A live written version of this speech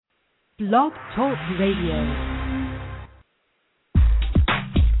Blog Talk Radio.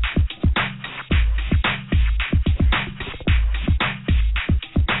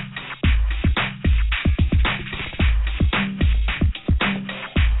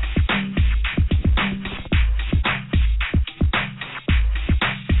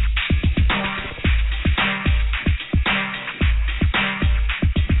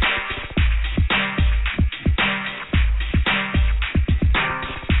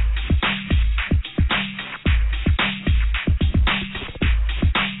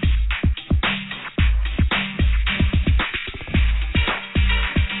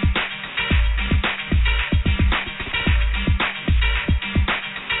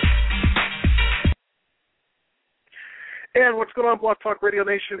 And what's going on, Blog Talk Radio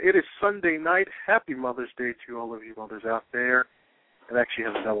Nation? It is Sunday night. Happy Mother's Day to all of you mothers out there. It actually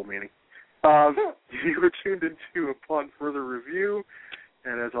has a double meaning. You were tuned into Upon Further Review.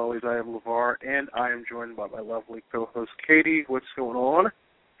 And as always, I am Levar, and I am joined by my lovely co-host, Katie. What's going on?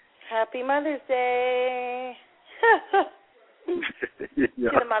 Happy Mother's Day. Yeah.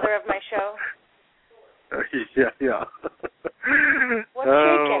 To the mother of my show. Yeah. What's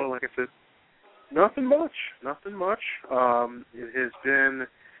shaking? Like I said, nothing much. It has been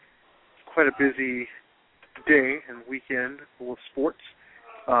quite a busy day and weekend full of sports.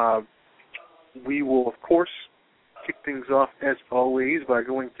 We will, of course, kick things off, as always, by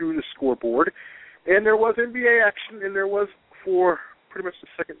going through the scoreboard. And there was NBA action, and there was, for pretty much the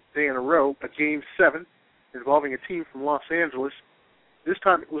second day in a row, a Game 7 involving a team from Los Angeles. This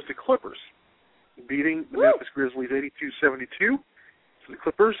time it was the Clippers beating the Memphis Grizzlies 82-72. So the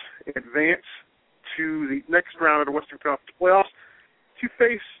Clippers advance to the next round of the Western Conference playoffs to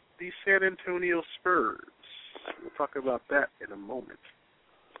face the San Antonio Spurs. We'll talk about that in a moment.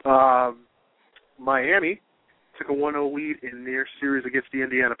 Miami took a 1-0 lead in their series against the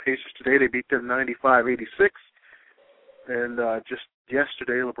Indiana Pacers today. They beat them 95-86. And just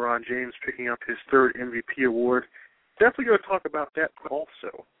yesterday, LeBron James picking up his third MVP award. Definitely going to talk about that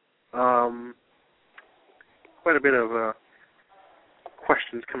also. Quite a bit of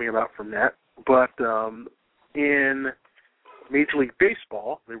questions coming about from that. But in Major League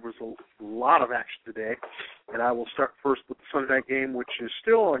Baseball, there was a lot of action today, and I will start first with the Sunday night game, which is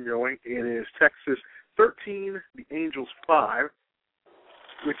still ongoing. It is Texas 13, the Angels 5,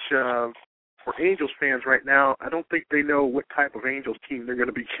 which for Angels fans right now, I don't think they know what type of Angels team they're going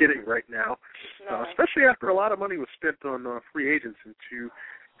to be getting right now, especially after a lot of money was spent on free agents, and to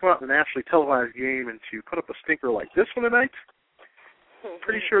come out in a nationally televised game and to put up a stinker like this one tonight.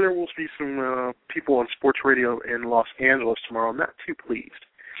 Pretty sure there will be some people on sports radio in Los Angeles tomorrow. I'm not too pleased.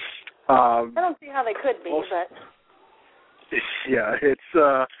 I don't see how they could be, but... Yeah, it's...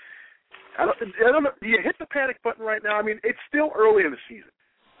 I don't know. Do you hit the panic button right now? I mean, it's still early in the season.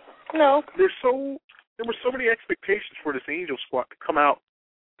 No. There were so many expectations for this Angel squad to come out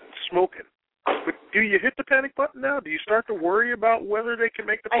smoking. But do you hit the panic button now? Do you start to worry about whether they can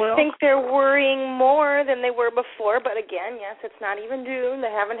make the playoffs? I think they're worrying more than they were before, but again, yes, it's not even June.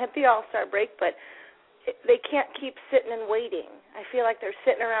 They haven't hit the All-Star break, but they can't keep sitting and waiting. I feel like they're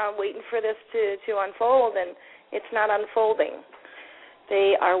sitting around waiting for this to unfold, and it's not unfolding.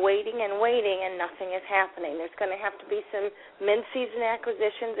 They are waiting and waiting, and nothing is happening. There's going to have to be some mid-season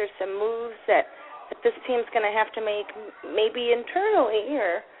acquisitions. There's some moves that this team's going to have to make maybe internally,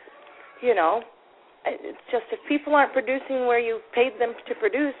 or, you know, it's just if people aren't producing where you paid them to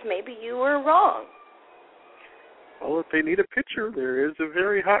produce, maybe you were wrong. Well, if they need a pitcher, there is a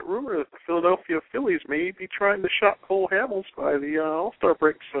very hot rumor that the Philadelphia Phillies may be trying to shop Cole Hamels by the All-Star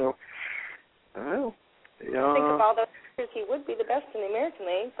break, so, I don't know. I think of all those pitchers, he would be the best in the American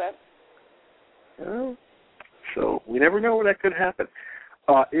League, but... So, we never know when that could happen.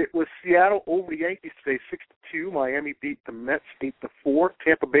 It was Seattle over the Yankees today, 6-2. Miami beat the Mets 8-4.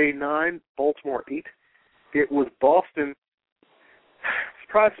 Tampa Bay 9, Baltimore 8. It was Boston.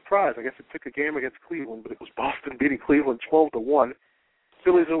 Surprise, surprise. I guess it took a game against Cleveland, but it was Boston beating Cleveland 12-1.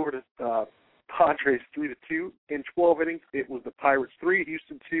 Phillies over to Padres 3-2. In 12 innings, it was the Pirates 3,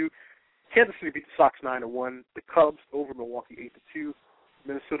 Houston 2. Kansas City beat the Sox 9-1. The Cubs over Milwaukee 8-2.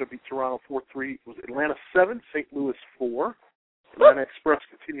 Minnesota beat Toronto 4-3. It was Atlanta 7, St. Louis 4. Atlanta Express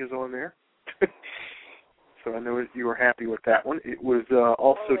continues on there. So I know you were happy with that one. It was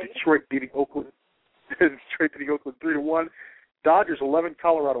also Detroit beating Oakland. Detroit beating Oakland 3-1. Dodgers 11,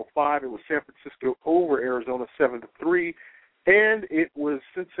 Colorado 5. It was San Francisco over Arizona 7-3. And it was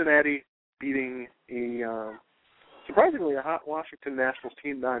Cincinnati beating surprisingly a hot Washington Nationals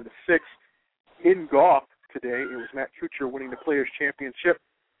team 9-6. In golf today, it was Matt Kuchar winning the Players' Championship.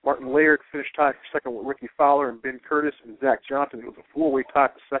 Martin Laird finished tied for second with Ricky Fowler and Ben Curtis and Zach Johnson. It was a four-way tie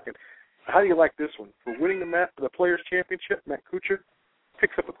for second. How do you like this one? For winning the Players' Championship, Matt Kuchar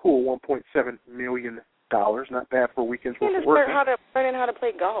picks up a cool $1.7 million. Not bad for a weekend's worth of work. Learning how to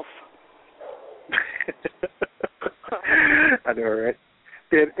play golf. I know, right?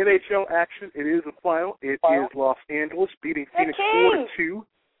 In NHL action, it is the final. It is Los Angeles beating Phoenix 4-2.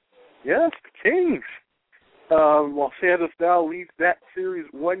 Yes, the Kings. Los Angeles now leads that series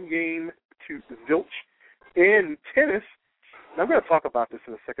 1-0 to zilch. In tennis, and I'm going to talk about this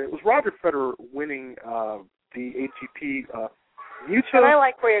in a second. It was Roger Federer winning the ATP Utah. And I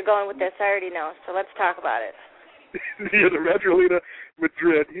like where you're going with this. I already know, so let's talk about it. Yeah, the Madrilena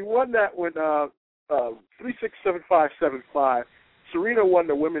Madrid. He won that one 3-6, 7-5, 7-5. Serena won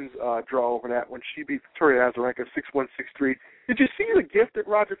the women's draw over that when she beat Victoria Azarenka 6-1, 6-3. Did you see the gift that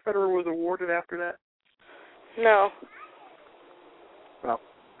Roger Federer was awarded after that? No. Well,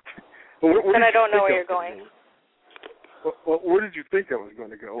 and I don't know where you're going. Well, where did you think I was going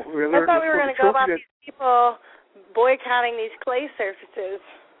to go? I thought we were going to go about these people boycotting these clay surfaces.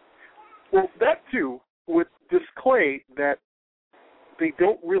 Well, that too, with this clay that they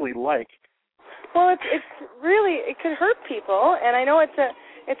don't really like. Well, it's really, it could hurt people, and I know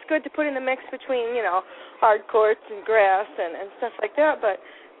it's good to put in the mix between, hard courts and grass and stuff like that, but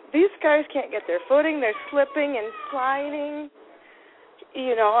these guys can't get their footing. They're slipping and sliding.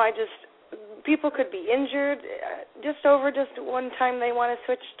 People could be injured just one time they want to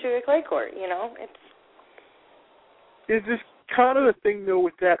switch to a clay court, Is this kind of the thing, though,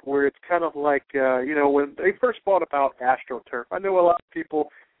 with that, where it's kind of like, when they first bought about AstroTurf, I know a lot of people,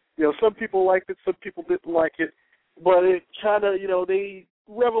 some people liked it, some people didn't like it, but it kind of, they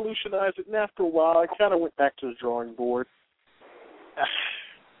revolutionized it, and after a while, it kind of went back to the drawing board.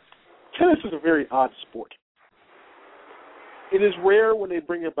 Tennis is a very odd sport. It is rare when they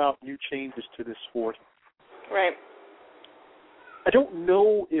bring about new changes to this sport. Right. I don't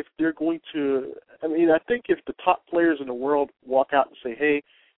know if they're going to, I think if the top players in the world walk out and say, hey,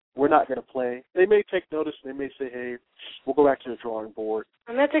 we're not going to play, they may take notice and they may say, hey, we'll go back to the drawing board.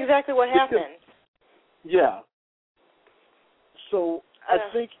 And that's exactly what happened. Yeah. So I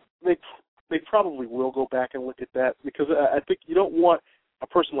think they probably will go back and look at that because I think you don't want a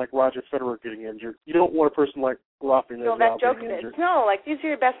person like Roger Federer getting injured. You don't want a person like Rafael Nadal getting injured. No, these are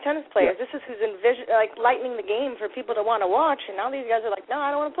your best tennis players. Yeah. This is who's lightening the game for people to want to watch, and now these guys are like, no, I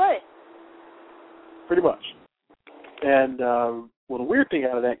don't want to play. Pretty much. And, the weird thing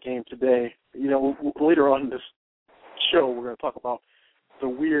out of that game today, later on in this show, we're going to talk about the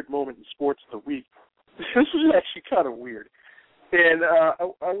weird moment in sports of the week. This was actually kind of weird. And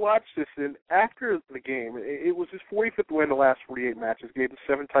I watched this, and after the game, it was his 45th win in the last 48 matches, gave him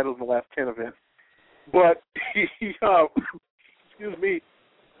 7 titles in the last 10 events. But he, excuse me,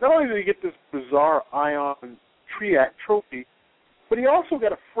 not only did he get this bizarre Ion Triac trophy, but he also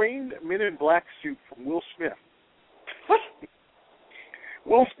got a framed Men in Black suit from Will Smith. What?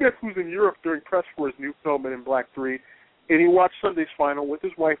 Will Smith, who's in Europe during press for his new film Men in Black 3, and he watched Sunday's final with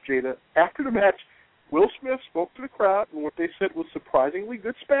his wife, Jada. After the match, Will Smith spoke to the crowd in what they said was surprisingly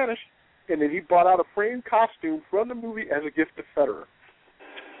good Spanish, and then he brought out a framed costume from the movie as a gift to Federer.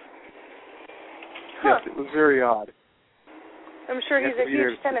 Huh. Yes, it was very odd. I'm sure he's a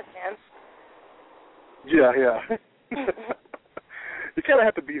huge tennis fan. Yeah. You kind of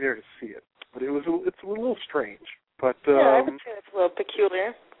have to be there to see it, but it's a little strange. But I would say it's a little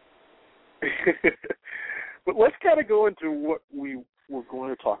peculiar. But let's kind of go into what we're going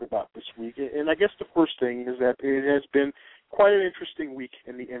to talk about this week. And I guess the first thing is that it has been quite an interesting week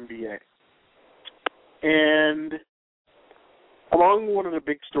in the NBA. And among one of the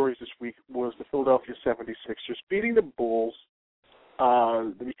big stories this week was the Philadelphia 76ers beating the Bulls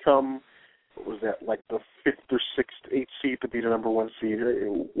to become, what was that, like the 5th or 6th, 8th seed to be the number 1 seed, or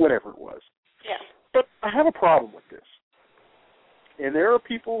whatever it was. Yeah. But I have a problem with this. And there are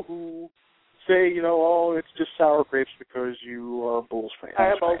people who say, it's just sour grapes because you are a Bulls fan.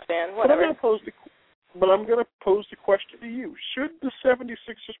 I'm a Bulls fan, whatever. But I'm going to pose the question to you. Should the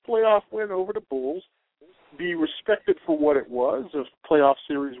 76ers playoff win over the Bulls be respected for what it was, a playoff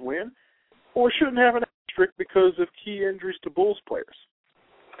series win, or shouldn't have an asterisk because of key injuries to Bulls players?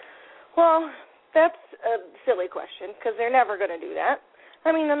 Well, that's a silly question because they're never going to do that.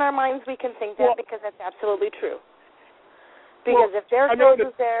 In our minds we can think that because that's absolutely true. Because if Derrick Rose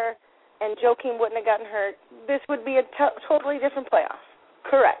was there and Joakim wouldn't have gotten hurt, this would be a totally different playoff.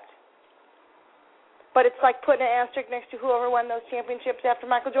 Correct. But it's like putting an asterisk next to whoever won those championships after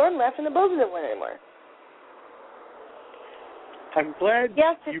Michael Jordan left and the Bulls didn't win anymore. I'm glad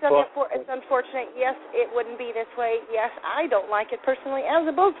it's unfortunate. Yes, it wouldn't be this way. Yes, I don't like it personally as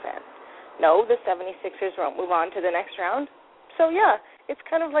a Bulls fan. No, the 76ers won't move on to the next round. So, yeah, it's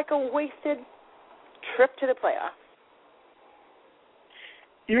kind of like a wasted trip to the playoffs.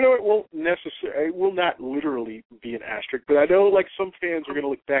 You know, it will not literally be an asterisk, but I know, like, some fans are going to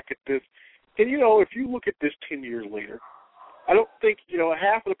look back at this, and, you know, if you look at this 10 years later, I don't think, you know,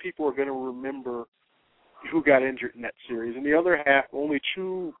 half of the people are going to remember who got injured in that series, and the other half, only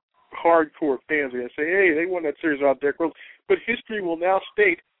true hardcore fans are going to say, hey, they won that series without Derrick Rose. But history will now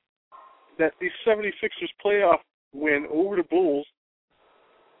state that the 76ers playoff win over the Bulls,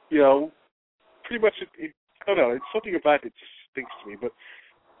 you know, pretty much, I don't know, it's something about it just stinks to me, but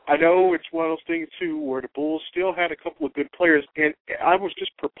I know it's one of those things, too, where the Bulls still had a couple of good players, and I was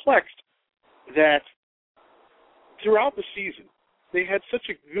just perplexed that throughout the season, they had such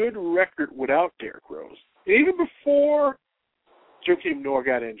a good record without Derrick Rose. And even before Joakim Noah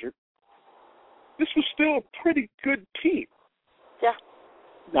got injured, this was still a pretty good team. Yeah.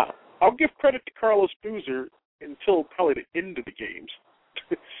 Now, I'll give credit to Carlos Boozer until probably the end of the games.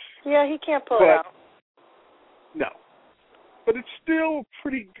 Yeah, he can't pull it out. No. But it's still a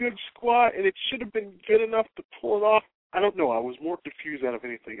pretty good squad, and it should have been good enough to pull it off. I don't know. I was more confused out of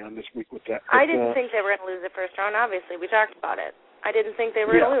anything on this week with that. But, I didn't think they were going to lose the first round, obviously. We talked about it. I didn't think they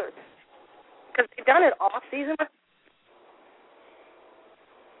were going to lose. Because they've done it all season.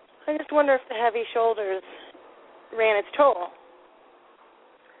 I just wonder if the heavy shoulders ran its toll.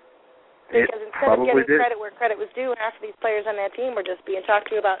 Because instead of getting credit where credit was due, half of these players on that team were just being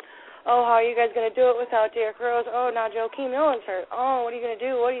talked to about, oh, how are you guys going to do it without Derrick Rose? Oh, now Joakim Noah's hurt. Oh, what are you going to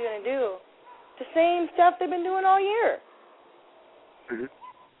do? What are you going to do? The same stuff they've been doing all year. Mm-hmm.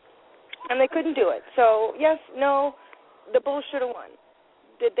 And they couldn't do it. So, yes, no, the Bulls should have won.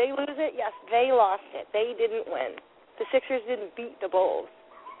 Did they lose it? Yes, they lost it. They didn't win. The Sixers didn't beat the Bulls.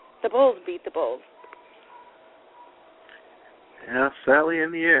 The Bulls beat the Bulls. Yeah, sadly,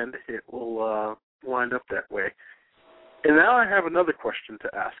 in the end, it will wind up that way. And now I have another question to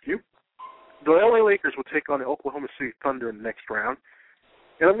ask you. The LA Lakers will take on the Oklahoma City Thunder in the next round.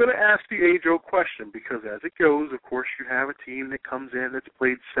 And I'm going to ask the age-old question because as it goes, of course, you have a team that comes in that's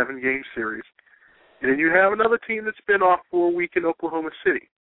played 7-game series. And then you have another team that's been off for a week in Oklahoma City.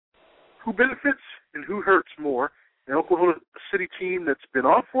 Who benefits and who hurts more? An Oklahoma City team that's been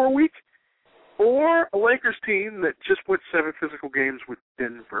off for a week or a Lakers team that just went 7 physical games with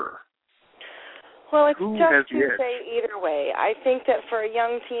Denver? Well, it's tough to say either way. I think that for a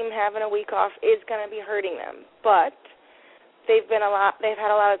young team, having a week off is going to be hurting them. But they've had a lot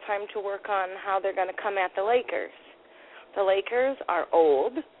of time to work on how they're going to come at the Lakers. The Lakers are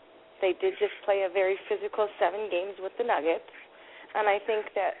old. They did just play a very physical 7 games with the Nuggets. And I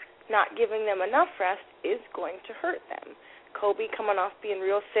think that not giving them enough rest is going to hurt them. Kobe coming off being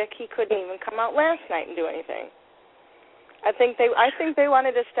real sick, he couldn't even come out last night and do anything. I think they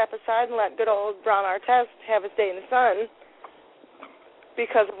wanted to step aside and let good old Ron Artest have his day in the sun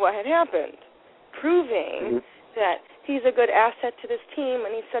because of what had happened, proving that he's a good asset to this team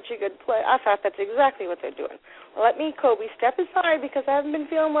and he's such a good player. I thought that's exactly what they're doing. Let me, Kobe, step aside because I haven't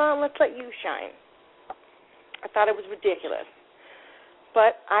been feeling well and let's let you shine. I thought it was ridiculous.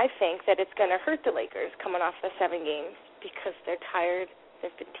 But I think that it's going to hurt the Lakers coming off the 7 games because they're tired,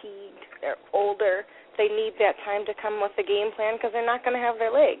 they're fatigued, they're older. They need that time to come with the game plan because they're not going to have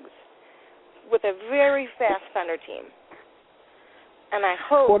their legs with a very fast Thunder team. And I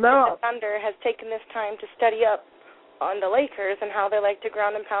hope that the Thunder has taken this time to study up on the Lakers and how they like to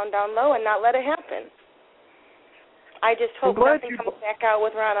ground and pound down low and not let it happen. I just hope nothing comes back out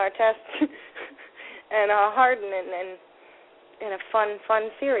with Ron Artest and Harden and in a fun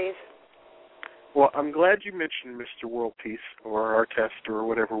series. Well, I'm glad you mentioned Mr. World Peace or Artest or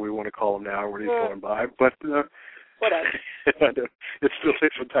whatever we want to call him now, what he's going by. But whatever. It still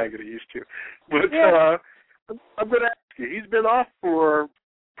takes some time to get used to. But I'm going to ask you, he's been off for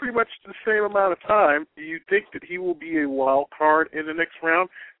pretty much the same amount of time. Do you think that he will be a wild card in the next round,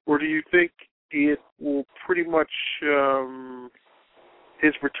 or do you think it will pretty much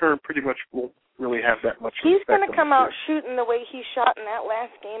his return pretty much won't really have that much? He's going to come out shooting the way he shot in that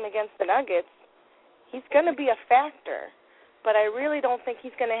last game against the Nuggets. He's going to be a factor, but I really don't think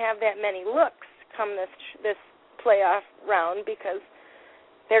he's going to have that many looks come this playoff round because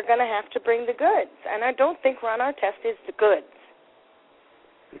they're going to have to bring the goods, and I don't think Ron Artest is the goods.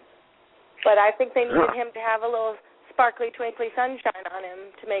 But I think they needed him to have a little sparkly, twinkly sunshine on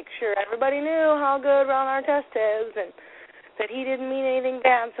him to make sure everybody knew how good Ron Artest is and that he didn't mean anything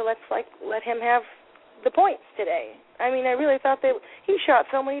bad, so let's let him have the points today. I mean, I really thought he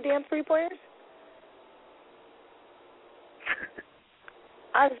shot so many damn three-pointers.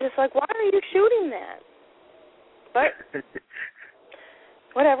 I was just like, why are you shooting that? But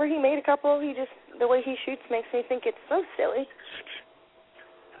whatever, he made a couple. The way he shoots makes me think it's so silly.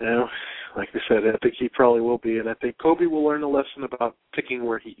 Now, like I said, I think he probably will be, and I think Kobe will learn a lesson about picking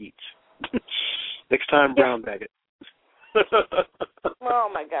where he eats. Next time, brown bag it. Oh,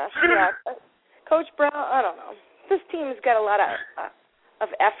 my gosh, yeah. Coach Brown, I don't know. This team has got a lot of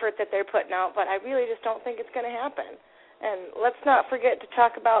effort that they're putting out, but I really just don't think it's going to happen. And let's not forget to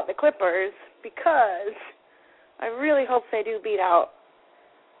talk about the Clippers, because I really hope they do beat out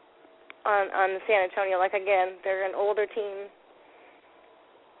on San Antonio. Like, again, they're an older team.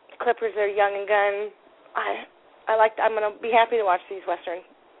 Clippers are young and gun. I'm going to be happy to watch these Western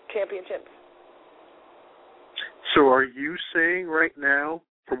championships. So are you saying right now,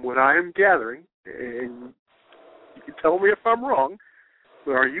 from what I am gathering, and you can tell me if I'm wrong,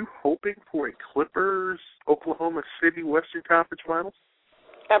 but are you hoping for a Clippers-Oklahoma City Western Conference Finals?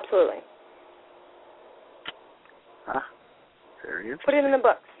 Absolutely. Very interesting. Put it in the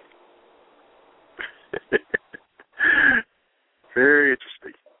books. Very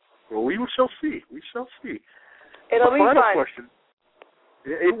interesting. Well, we shall see. We shall see. It'll be final fun. Question.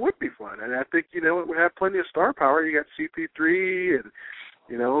 It would be fun, and I think, it would have plenty of star power. You got CP3, and,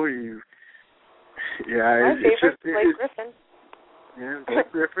 My favorite, Blake Griffin. Yeah,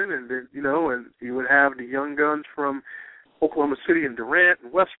 Blake Griffin, and then, and you would have the young guns from Oklahoma City and Durant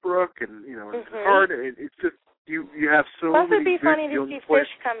and Westbrook, and, and Harden. It's just, you have so Plus, many it'd be funny to young see players.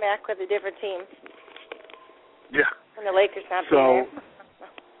 Fish come back with a different team. Yeah. And the Lakers not being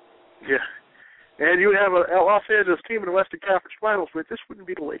there. Yeah. And you would have a Los Angeles team in the Western Conference Finals, but this wouldn't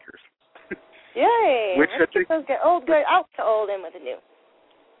be the Lakers. Yay! Which Let's get those old guys out to old in with the new.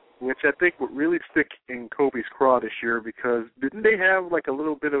 Which I think would really stick in Kobe's craw this year, because didn't they have like a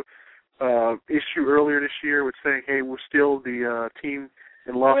little bit of issue earlier this year with saying, hey, we're still the team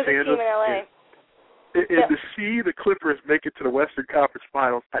in Los Angeles? Team in LA. And to see the Clippers make it to the Western Conference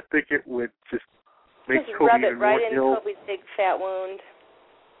Finals, I think it would just make Kobe rub even it right more in ill. Kobe's big fat wound.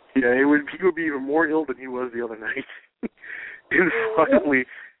 Yeah, he would be even more ill than he was the other night. And finally,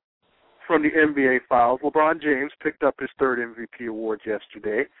 from the NBA files, LeBron James picked up his third MVP award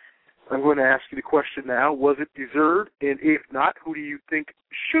yesterday. I'm going to ask you the question now. Was it deserved? And if not, who do you think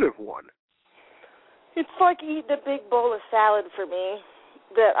should have won? It's like eating a big bowl of salad for me,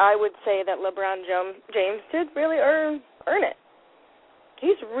 that I would say that LeBron James did really earn it.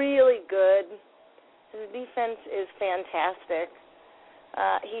 He's really good. His defense is fantastic.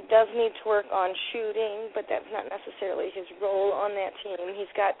 He does need to work on shooting, but that's not necessarily his role on that team.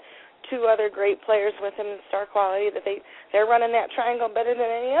 He's got two other great players with him in star quality that they're running that triangle better than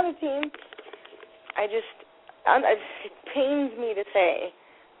any other team. It pains me to say.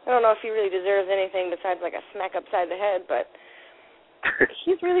 I don't know if he really deserves anything besides like a smack upside the head, but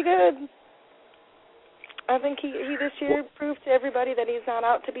he's really good. I think he this year proved to everybody that he's not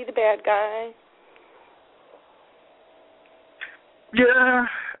out to be the bad guy. Yeah,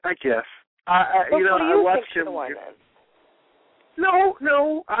 I guess. I watched him.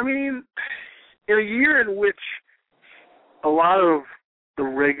 No. I mean, in a year in which a lot of the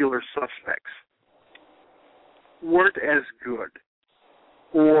regular suspects weren't as good,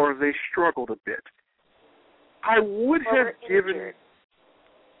 or they struggled a bit, I would have given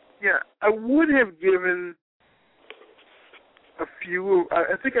a few.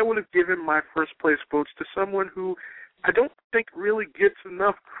 I think I would have given my first place votes to someone who I don't think really gets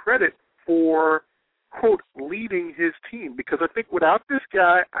enough credit for, quote, leading his team. Because I think without this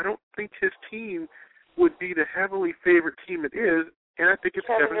guy, I don't think his team would be the heavily favored team it is, and I think it's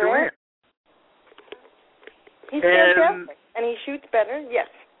Kevin Durant. He's fantastic, and he shoots better, yes.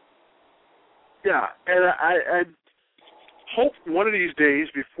 Yeah, and I hope one of these days,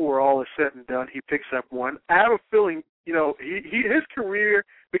 before all is said and done, he picks up one. I have a feeling, his career,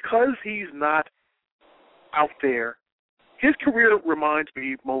 because he's not out there, his career reminds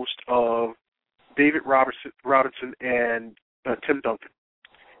me most of David Robinson and Tim Duncan.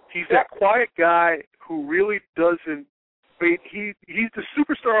 He's that quiet guy who really doesn't. I mean, he's the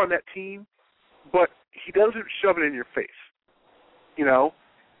superstar on that team, but he doesn't shove it in your face. He's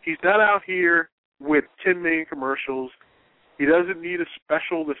not out here with 10 million commercials. He doesn't need a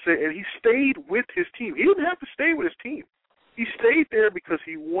special to say, and he stayed with his team. He didn't have to stay with his team. He stayed there because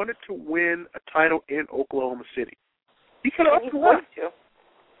he wanted to win a title in Oklahoma City. He could have left,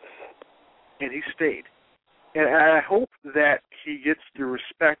 and he stayed. And I hope that he gets the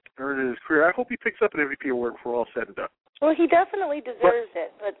respect earned in his career. I hope he picks up an MVP award before all said and done. Well, he definitely deserves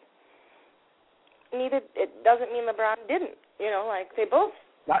it, but it doesn't mean LeBron didn't. They both.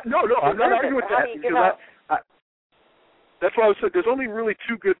 No, I'm not arguing with that. Because that's why I said there's only really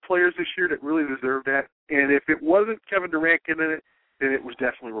two good players this year that really deserve that. And if it wasn't Kevin Durant getting it, then it was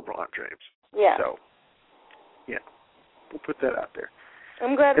definitely LeBron James. Yeah. So, yeah, we'll put that out there.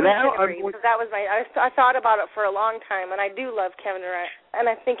 I'm glad we can agree, because that was I thought about it for a long time, and I do love Kevin Durant, and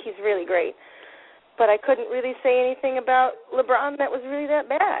I think he's really great. But I couldn't really say anything about LeBron that was really that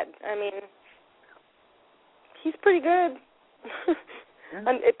bad. I mean, he's pretty good.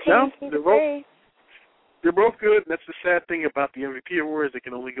 And it pains me to say. They're both good, and that's the sad thing about the MVP awards. They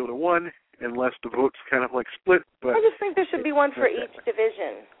can only go to one unless the votes kind of like split. But I just think there should be one for each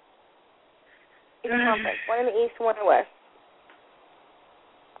division. Each conference. One in the East, one in the West.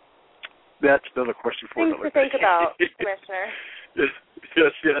 That's another question for Things another to think about, Commissioner.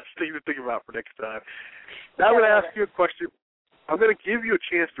 Yes, things to think about for next time. Now I'm going to ask you a question. I'm going to give you a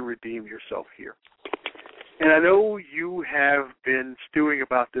chance to redeem yourself here. And I know you have been stewing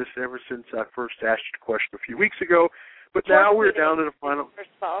about this ever since I first asked you the question a few weeks ago, but now we're down to the final.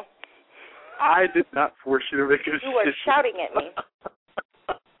 First of all, I did not force you to make a decision. You were shouting at me.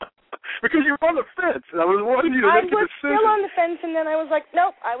 Because you were on the fence, and I was wanting you to make a decision. I was still on the fence, and then I was like,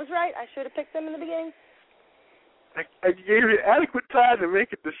 nope, I was right. I should have picked them in the beginning. I gave you adequate time to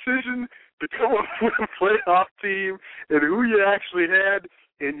make a decision to come up with a playoff team and who you actually had,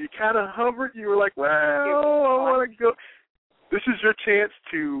 and you kind of hovered. You were like, well, I want to go. This is your chance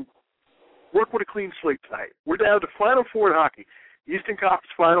to work with a clean slate tonight. We're down to Final Four in hockey. Eastern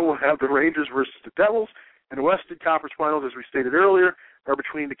Conference Final will have the Rangers versus the Devils, and the Western Conference Finals, as we stated earlier, are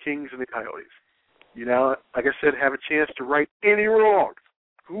between the Kings and the Coyotes. You now, like I said, have a chance to right any wrong.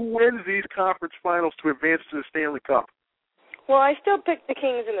 Who wins these conference finals to advance to the Stanley Cup? Well, I still pick the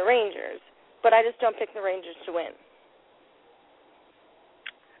Kings and the Rangers, but I just don't pick the Rangers to win.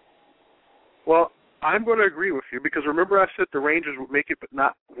 Well, I'm going to agree with you because remember I said the Rangers would make it but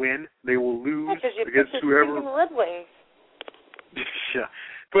not win. They will lose against whoever. The Red Wings. Yeah,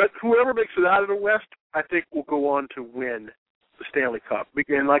 but whoever makes it out of the West, I think will go on to win the Stanley Cup.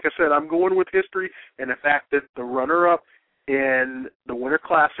 And like I said, I'm going with history and the fact that the runner-up in the Winter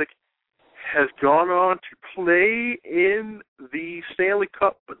Classic has gone on to play in the Stanley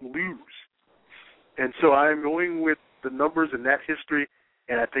Cup but lose. And so I'm going with the numbers in that history,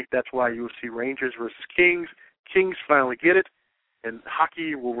 and I think that's why you will see Rangers versus Kings. Kings finally get it, and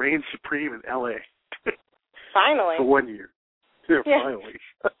hockey will reign supreme in L.A. Finally. For 1 year. Yeah, finally.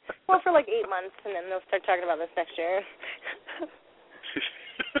 Well, for like 8 months, and then they'll start talking about this next year.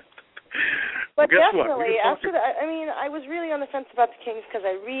 But definitely, after that, I mean, I was really on the fence about the Kings because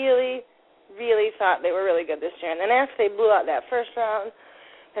I really, really thought they were really good this year. And then after they blew out that first round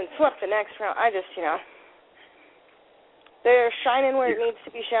and swept the next round, I just, they're shining where it needs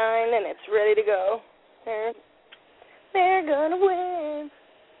to be shined, and it's ready to go. They're going to win.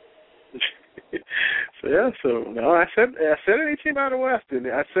 So no, I said any team out of West, and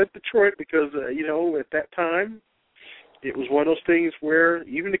I said Detroit because at that time it was one of those things where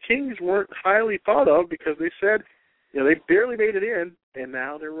even the Kings weren't highly thought of because they said they barely made it in, and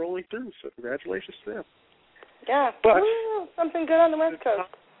now they're rolling through. So congratulations to them. Yeah, but something good on the West Coast.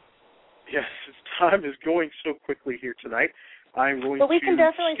 Yes, time is going so quickly here tonight. I'm going but we to can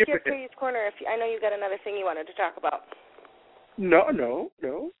definitely skip Katie's Corner. I know you got another thing you wanted to talk about. No.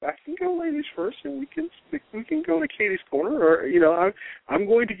 I can go ladies first, and we can go to Katie's Corner. Or I'm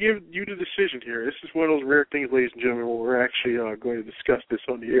going to give you the decision here. This is one of those rare things, ladies and gentlemen, where we're actually going to discuss this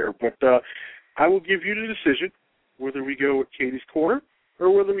on the air. But I will give you the decision whether we go with Katie's Corner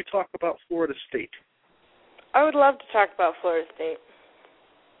or whether we talk about Florida State. I would love to talk about Florida State.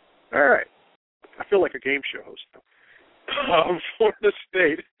 All right. I feel like a game show host now. Florida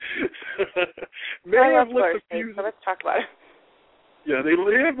State. I love Florida State, so let's talk about it. Yeah, they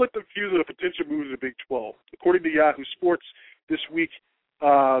have lit the fuse of potential moves in the Big 12. According to Yahoo Sports this week,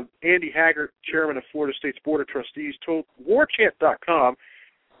 Andy Haggart, chairman of Florida State's Board of Trustees, told WarChant.com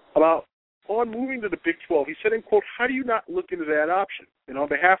about on moving to the Big 12. He said, in quote, how do you not look into that option? And on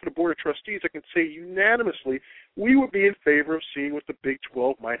behalf of the Board of Trustees, I can say unanimously we would be in favor of seeing what the Big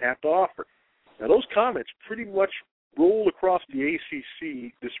 12 might have to offer. Now, those comments pretty much rolled across the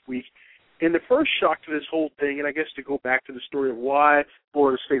ACC this week. And the first shock to this whole thing, and I guess to go back to the story of why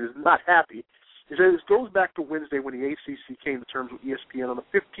Florida State is not happy, is that it goes back to Wednesday when the ACC came to terms with ESPN on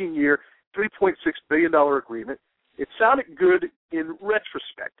a 15-year, $3.6 billion agreement. It sounded good in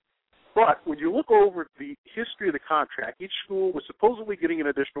retrospect. But when you look over the history of the contract, each school was supposedly getting an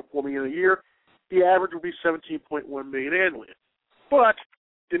additional $4 million a year. The average would be $17.1 million annually. But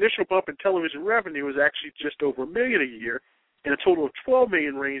the initial bump in television revenue was actually just over $1 million a year, in a total of $12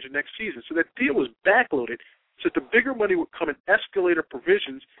 million range in next season. So that deal was backloaded, so that the bigger money would come in escalator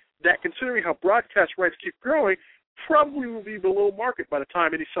provisions that, considering how broadcast rights keep growing, probably will be below market by the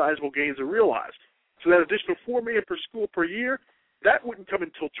time any sizable gains are realized. So that additional $4 million per school per year, that wouldn't come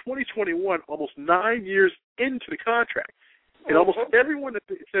until 2021, almost 9 years into the contract. And almost everyone that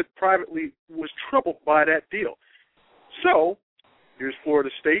said privately was troubled by that deal. So here's Florida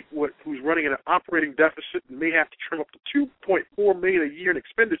State, who's running an operating deficit and may have to trim up to $2.4 million a year in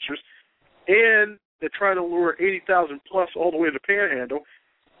expenditures, and they're trying to lure 80,000 plus all the way to the Panhandle.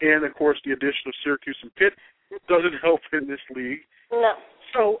 And, of course, the addition of Syracuse and Pitt doesn't help in this league. No.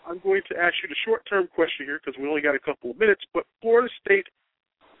 So I'm going to ask you the short-term question here because we only got a couple of minutes. But Florida State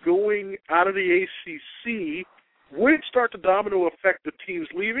going out of the ACC, would it start to domino effect the teams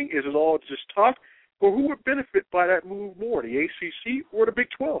leaving? Is it all just talk? Or who would benefit by that move more, the ACC or the Big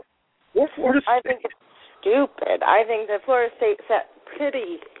 12? Or Florida State? I think it's stupid. I think that Florida State sat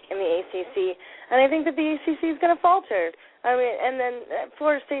pretty in the ACC, and I think that the ACC is going to falter. I mean, and then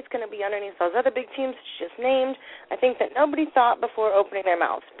Florida State's going to be underneath those other big teams just named. I think that nobody thought before opening their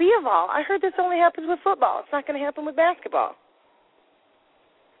mouths. B of all, I heard this only happens with football. It's not going to happen with basketball.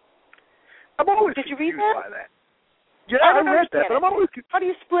 I'm always Did you confused read that? by that. Yeah, I read that, but I'm always How do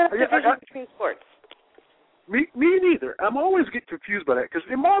you split up divisions between sports? Me neither. I'm always get confused by that because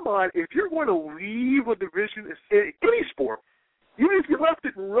in my mind, if you're going to leave a division in any sport, even if you left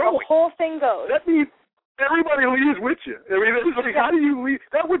it in rowing, the whole thing goes. That means everybody leaves with you. I mean, it's like, how do you leave?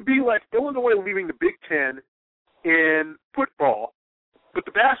 That would be like Illinois leaving the Big Ten in football, but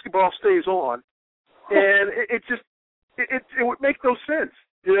the basketball stays on, and it would make no sense.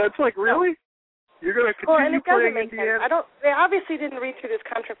 You know, it's like, really? You're going to continue playing Indiana? They obviously didn't read through this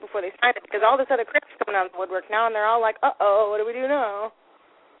contract before they signed it because all this other crap's coming out of the woodwork now, and they're all like, uh-oh, what do we do now?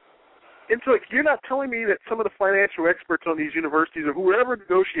 And so you're not telling me that some of the financial experts on these universities or whoever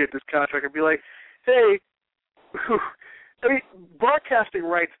negotiate this contract would be like, hey, I mean, broadcasting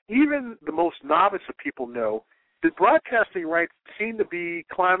rights, even the most novice of people know that broadcasting rights seem to be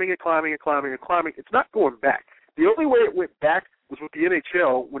climbing and climbing and climbing and climbing. It's not going back. The only way it went back was with the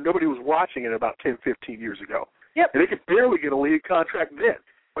NHL when nobody was watching it about 10, 15 years ago. Yep. And they could barely get a league contract then.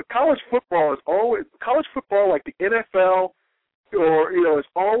 But college football, like the NFL, or is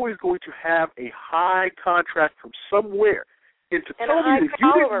always going to have a high contract from somewhere. And to tell me that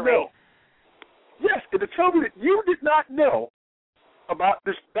you didn't know, yes, and to tell me that you did not know about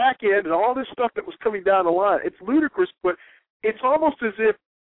this back end and all this stuff that was coming down the line, it's ludicrous. But it's almost as if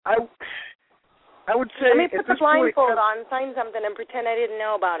I would say. Let me put the blindfold on, sign something, and pretend I didn't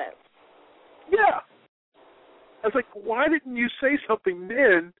know about it. Yeah. I was like, why didn't you say something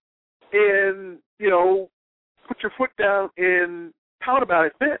then and, put your foot down and pout about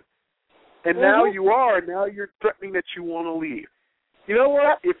it then? And now you are, and now you're threatening that you want to leave. You know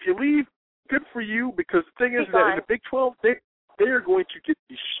what? If you leave, good for you, because the thing is that in the Big 12, they are going to get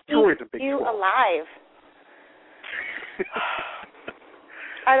destroyed in the Big 12. You alive.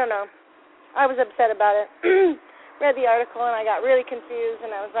 I don't know. I was upset about it. Read the article, and I got really confused,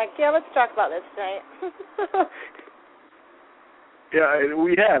 and I was like, yeah, let's talk about this tonight. Yeah,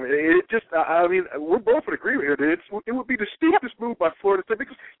 we have. It just, I mean, we're both in agreement here. It would be the steepest move by Florida State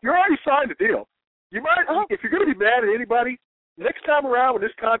because you already signed a deal. You might, if you're going to be mad at anybody, next time around when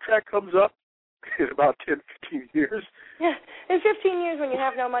this contract comes up in about 10, 15 years. Yeah, in 15 years when you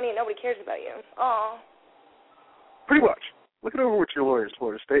have no money and nobody cares about you. Aw. Pretty much. Look it over with your lawyers,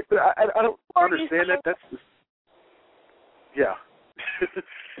 Florida State. But I don't understand that. That's just, yeah.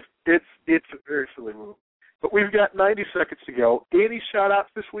 It's a very silly move. But we've got 90 seconds to go. Any shout-outs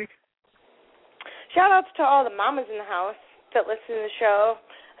this week? Shout-outs to all the mamas in the house that listen to the show.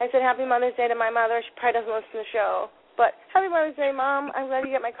 I said Happy Mother's Day to my mother. She probably doesn't listen to the show. But Happy Mother's Day, Mom. I'm glad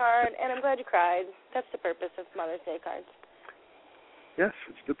you got my card, and I'm glad you cried. That's the purpose of Mother's Day cards. Yes,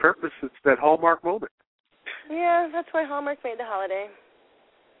 it's the purpose. It's that Hallmark moment. Yeah, that's why Hallmark made the holiday.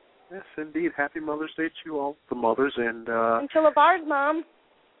 Yes, indeed. Happy Mother's Day to all the mothers. And to Levar's mom.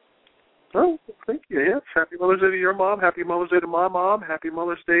 Oh, thank you. Yes, Happy Mother's Day to your mom. Happy Mother's Day to my mom. Happy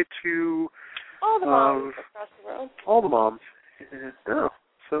Mother's Day to all the moms across the world. All the moms. Yeah.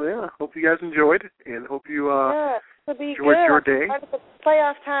 So, yeah, hope you guys enjoyed, and hope you enjoyed your day. It's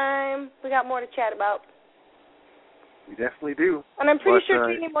playoff time. We got more to chat about. We definitely do. And I'm pretty sure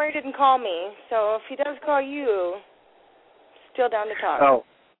Jeannie Moore didn't call me, so if he does call you, still down to talk. Oh,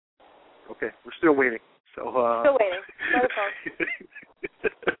 okay. We're still waiting. So still waiting. Not a phone.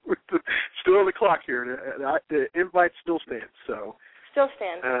 Still on the clock here. The invite still stands. So still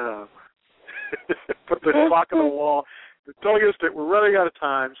stands. Put the clock on the wall. They're telling us that we're running out of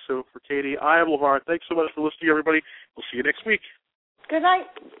time. So for Katie, I am Levar. Thanks so much for listening, everybody. We'll see you next week. Good night.